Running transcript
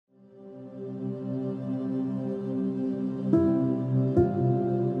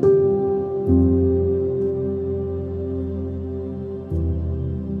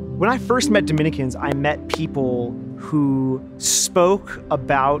When I first met Dominicans, I met people who spoke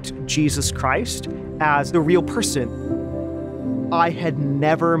about Jesus Christ as the real person. I had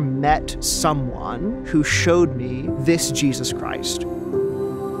never met someone who showed me this Jesus Christ.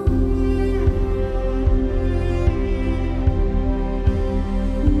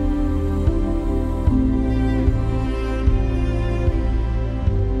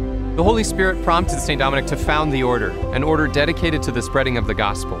 The Holy Spirit prompted St. Dominic to found the order, an order dedicated to the spreading of the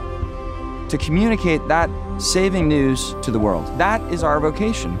gospel. To communicate that saving news to the world. That is our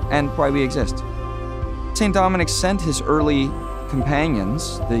vocation and why we exist. St. Dominic sent his early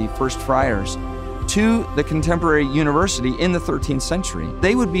companions, the first friars, to the contemporary university in the 13th century.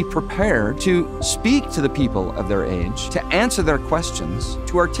 They would be prepared to speak to the people of their age, to answer their questions,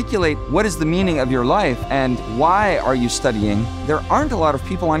 to articulate what is the meaning of your life and why are you studying. There aren't a lot of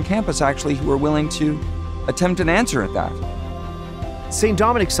people on campus actually who are willing to attempt an answer at that. St.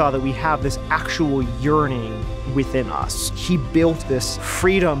 Dominic saw that we have this actual yearning within us. He built this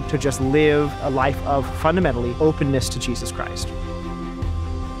freedom to just live a life of fundamentally openness to Jesus Christ.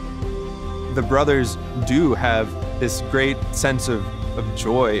 The brothers do have this great sense of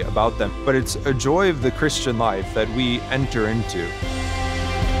joy about them, but it's a joy of the Christian life that we enter into.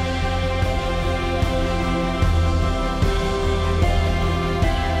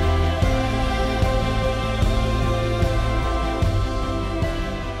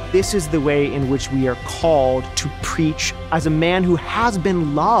 This is the way in which we are called to preach as a man who has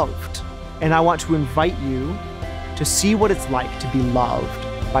been loved. And I want to invite you to see what it's like to be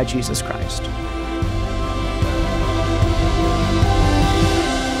loved by Jesus Christ.